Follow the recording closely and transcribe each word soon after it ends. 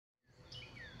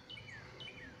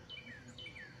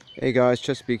Hey guys,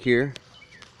 Chesapeake here.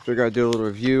 Figured I'd do a little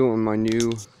review on my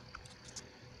new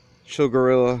Chill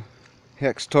Gorilla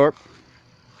Hex tarp.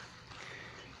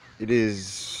 It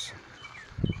is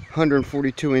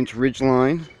 142-inch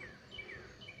ridgeline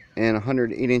and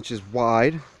 108 inches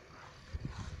wide.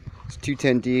 It's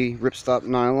 210D ripstop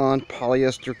nylon,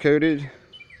 polyester coated,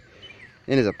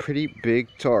 and is a pretty big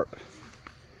tarp.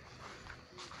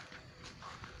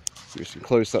 Here's some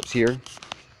close-ups here.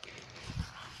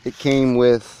 It came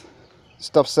with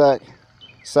stuff sack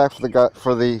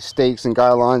for the stakes and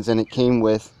guy lines, and it came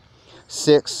with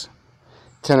 6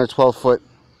 10 or 12 foot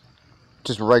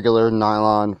just regular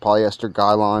nylon polyester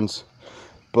guy lines,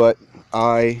 but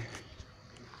I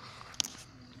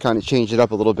kind of changed it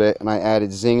up a little bit and I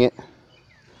added zing it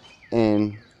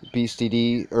and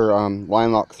BCD or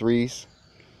line lock 3s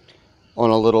on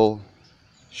a little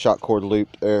shot cord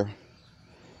loop there,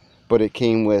 but it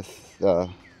came with the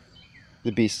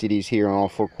BCDs here on all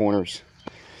 4 corners.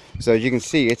 So as you can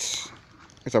see, it's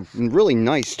a really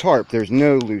nice tarp. There's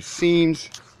no loose seams.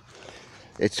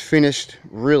 It's finished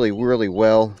really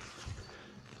well.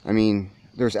 I mean,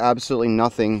 there's absolutely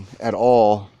nothing at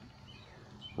all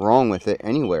wrong with it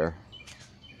anywhere.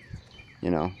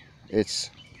 You know, it's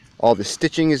all the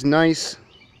stitching is nice.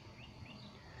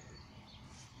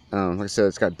 Like I said,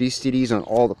 it's got BCDs on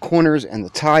all the corners and the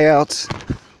tie outs.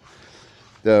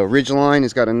 The ridge line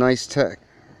has got a nice tech,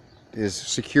 is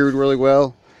secured really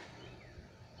well.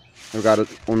 I've got it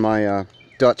on my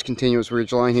Dutch continuous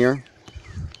ridge line here,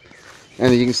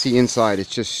 and you can see inside it's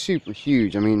just super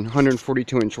huge. I mean,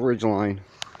 142-inch ridge line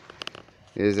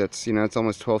it's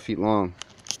almost 12 feet long.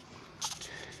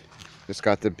 It's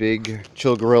got the big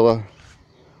Chill Gorilla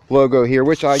logo here,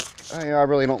 which I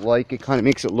really don't like. It kind of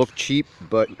makes it look cheap,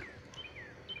 but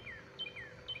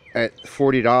at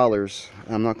 $40,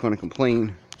 I'm not going to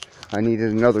complain. I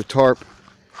needed another tarp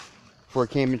for a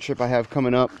camping trip I have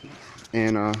coming up,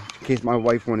 and in case my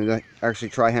wife wanted to actually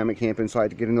try hammock camping, so I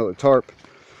had to get another tarp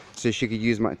so she could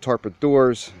use my tarp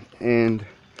outdoors, and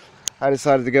I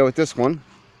decided to go with this one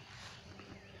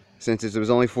since it was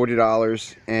only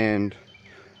 $40, and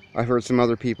I heard some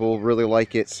other people really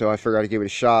like it, so I figured I'd give it a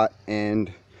shot,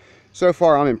 and so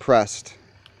far I'm impressed.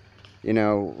 You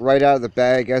know, right out of the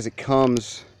bag as it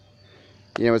comes,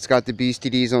 you know, it's got the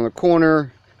BCDs on the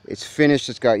corner. It's finished.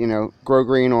 It's got, you know, grow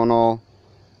green on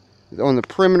the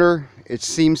perimeter. It's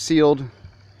seam sealed.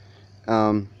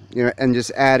 You know, and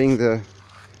just adding the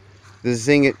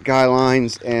zing it guy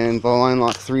lines and the line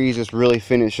lock 3s just really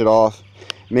finish it off,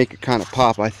 make it kind of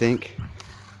pop, I think.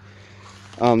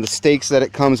 The stakes that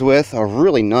it comes with are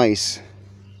really nice.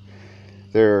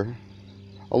 They're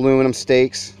aluminum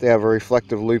stakes. They have a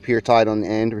reflective loop here tied on the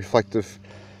end, reflective,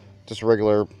 just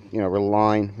regular, you know,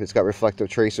 line. It's got reflective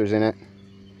tracers in it,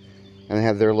 and they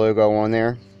have their logo on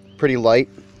there. Pretty light.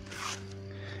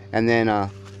 And then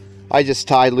I just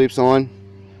tied loops on,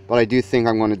 but I do think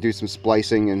I'm going to do some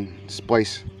splicing and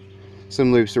splice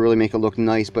some loops to really make it look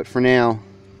nice. But for now,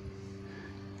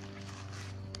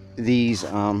 these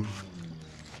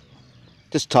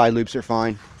just tie loops are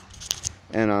fine.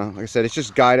 And like I said, it's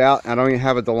just guyed out. I don't even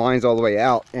have the lines all the way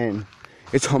out, and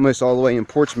it's almost all the way in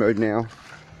porch mode now.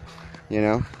 You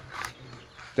know,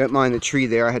 don't mind the tree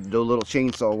there. I had to do a little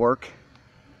chainsaw work.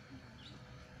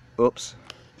 Oops,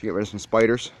 to get rid of some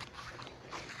spiders.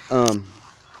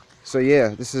 So yeah,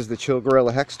 this is the Chill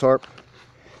Gorilla Hex tarp.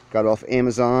 Got it off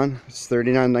Amazon. It's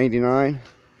 $39.99,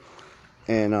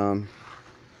 and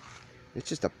it's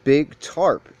just a big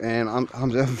tarp, and I'm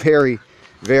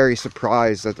very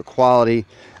surprised at the quality.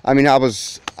 I mean, I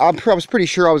was pretty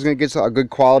sure I was going to get a good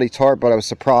quality tarp, but I was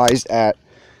surprised at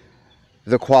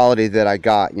the quality that I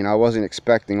got. You know, I wasn't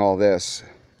expecting all this.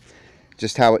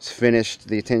 Just how it's finished,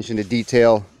 the attention to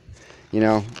detail. You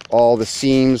know, all the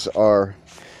seams are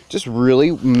just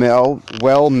really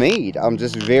well made. I'm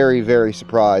just very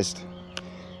surprised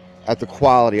at the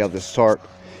quality of this tarp.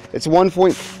 It's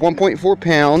 1.4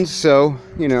 pounds, so,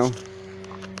 you know,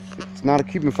 it's not a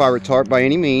carbon fiber tarp by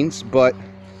any means, but,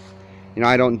 you know,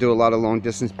 I don't do a lot of long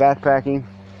distance backpacking,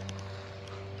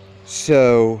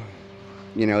 so,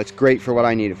 you know, it's great for what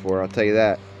I need it for, I'll tell you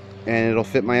that. And it'll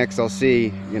fit my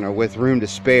XLC, you know, with room to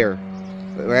spare.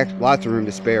 Lots of room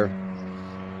to spare.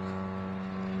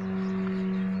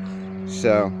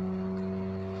 So,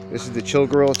 this is the Chill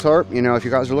Gorilla tarp. You know, if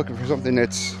you guys are looking for something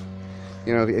that's,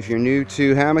 you know, if you're new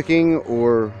to hammocking,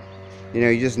 or, you know,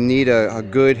 you just need a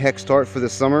good hex tarp for the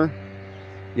summer,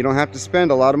 you don't have to spend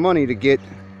a lot of money to get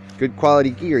good quality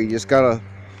gear. You just gotta,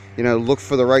 you know, look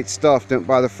for the right stuff. Don't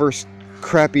buy the first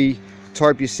crappy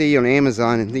tarp you see on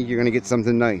Amazon and think you're gonna get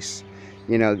something nice.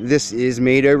 You know, this is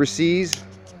made overseas,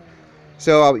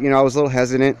 So you know, I was a little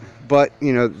hesitant, but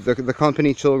you know, the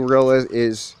company Chill Gorilla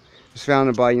is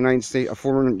founded by a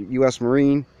former U.S.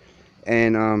 Marine,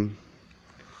 and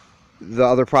the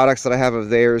other products that I have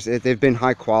of theirs, they've been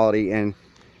high quality, and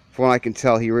from what I can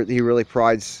tell, he really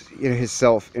prides, you know,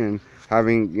 himself in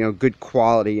having, you know, good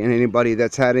quality. And anybody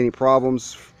that's had any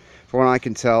problems, from what I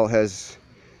can tell, has,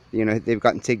 you know, they've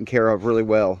gotten taken care of really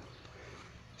well.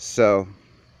 So,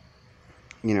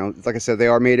 you know, like I said, they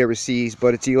are made overseas,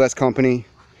 but it's a U.S. company,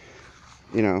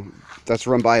 you know, that's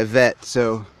run by a vet.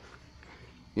 So,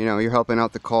 you know, you're helping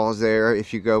out the cause there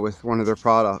if you go with one of their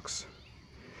products.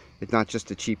 It's not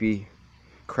just a cheapy,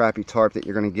 crappy tarp that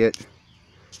you're going to get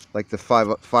like the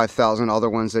 5,000 other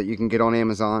ones that you can get on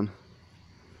Amazon.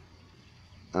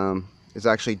 It's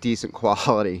actually decent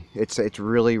quality. It's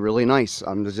really nice.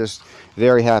 I'm just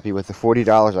very happy with the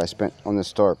 $40 I spent on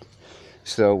this tarp.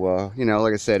 So you know,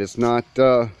 like I said, it's not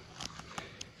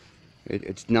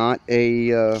it's not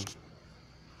a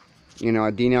you know,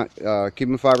 a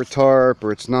Cuban fiber tarp,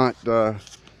 or it's not a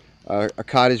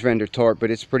cottage vendor tarp, but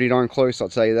it's pretty darn close, I'll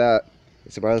tell you that.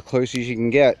 It's about as close as you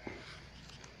can get.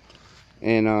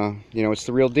 And you know, it's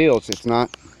the real deal. It's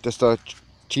not just a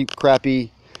cheap,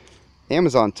 crappy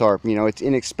Amazon tarp. You know, it's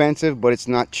inexpensive, but it's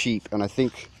not cheap. And I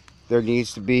think there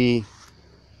needs to be,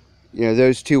 you know,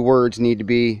 those two words need to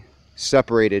be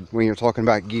separated when you're talking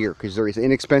about gear, because there is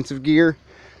inexpensive gear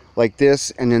like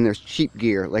this, and then there's cheap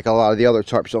gear like a lot of the other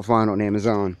tarps you'll find on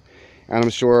Amazon. And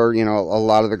I'm sure, you know, a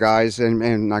lot of the guys,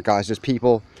 and not guys, just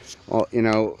people, you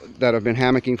know, that have been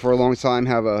hammocking for a long time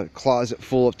have a closet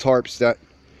full of tarps that,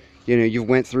 you know, you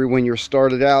went through when you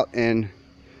started out and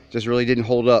just really didn't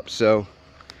hold up. So,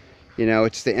 you know,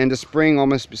 it's the end of spring,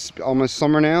 almost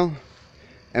summer now,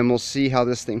 and we'll see how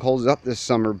this thing holds up this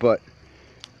summer. But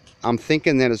I'm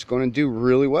thinking that it's going to do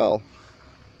really well.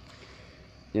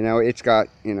 You know, it's got,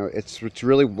 you know, it's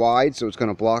really wide, so it's going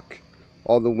to block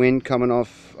all the wind coming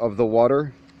off of the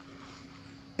water,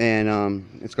 and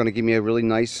it's going to give me a really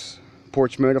nice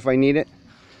porch mode if I need it.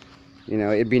 You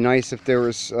know, it'd be nice if there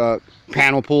was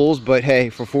panel pools, but hey,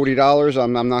 for $40,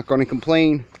 I'm not going to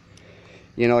complain.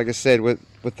 You know, like I said,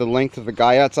 with the length of the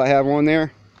guyouts I have on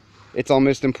there, it's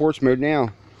almost in porch mode now,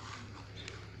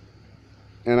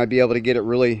 and I'd be able to get it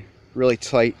really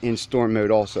tight in storm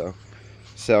mode also.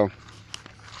 So,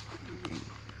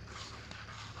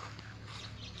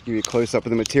 give you a close-up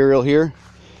of the material here.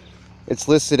 It's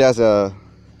listed as a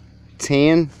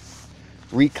tan,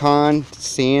 Recon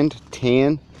sand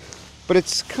tan, but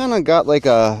it's kind of got like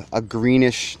a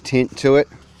greenish tint to it,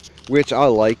 which I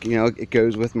like. You know, it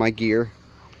goes with my gear,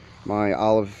 my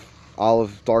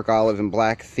dark olive and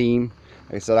black theme.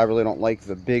 Like I said, I really don't like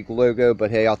the big logo,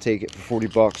 but hey, I'll take it for 40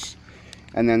 bucks.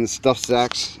 And then the stuff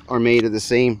sacks are made of the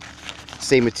same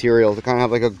material. They kind of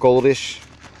have like a goldish,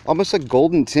 almost a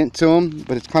golden tint to them,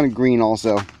 but it's kind of green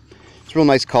also. It's a real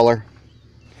nice color.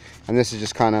 And this is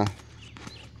just kind of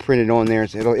printed on there.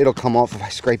 So it'll come off if I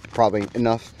scrape it probably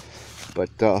enough. But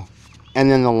and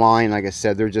then the line, like I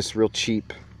said, they're just real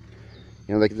cheap.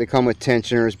 You know, they come with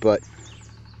tensioners, but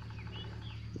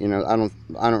you know,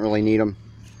 I don't really need them.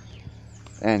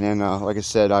 And then like I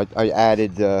said, I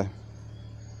added the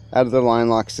line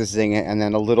locks to zing it, and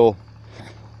then a little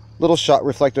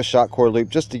reflective shot cord loop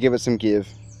just to give it some give,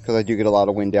 because I do get a lot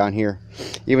of wind down here,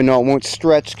 even though it won't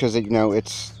stretch, because you know,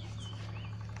 it's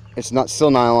not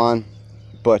still nylon,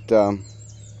 but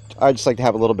I just like to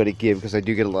have a little bit of give because I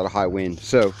do get a lot of high wind.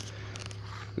 So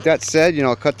with that said, you know,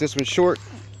 I'll cut this one short.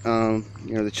 You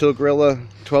know, the Chill Gorilla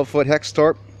 12-foot hex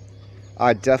tarp,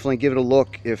 I'd definitely give it a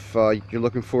look if you're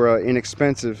looking for an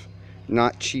inexpensive,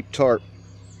 not cheap tarp,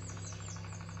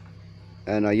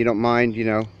 and you don't mind, you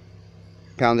know,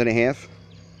 £1.50.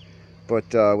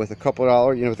 But with a couple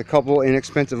dollars, you know, with a couple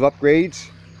inexpensive upgrades,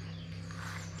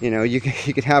 you know, you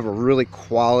could have a really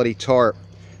quality tarp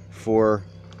for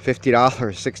 $50,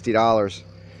 $60,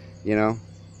 you know.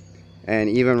 And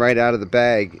even right out of the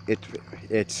bag, it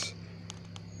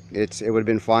would have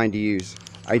been fine to use.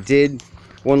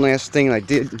 One last thing I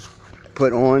did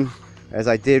put on, as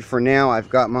I did for now, I've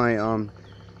got my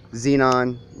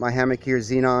Xenon, my hammock here,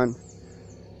 Xenon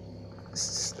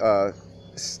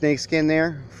snakeskin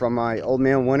there from my Old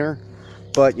Man Winter,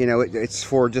 but you know, it's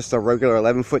for just a regular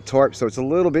 11-foot tarp, so it's a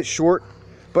little bit short,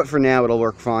 but for now it'll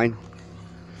work fine.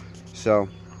 So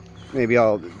maybe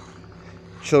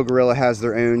Chill Gorilla has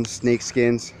their own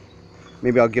snakeskins,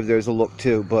 maybe I'll give those a look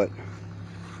too. But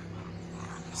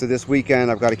so this weekend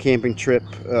I've got a camping trip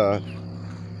that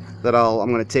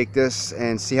I'm going to take this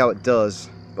and see how it does,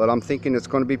 but I'm thinking it's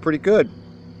going to be pretty good.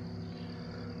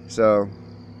 So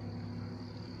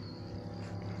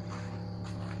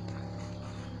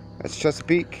that's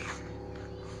Chesapeake.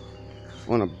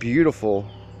 on a beautiful,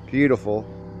 beautiful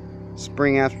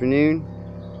spring afternoon.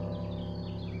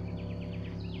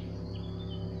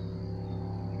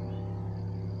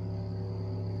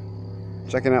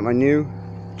 Checking out my new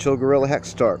Chill Gorilla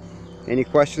Hex tarp. Any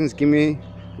questions,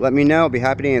 let me know. I'll be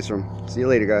happy to answer them. See you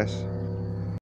later, guys.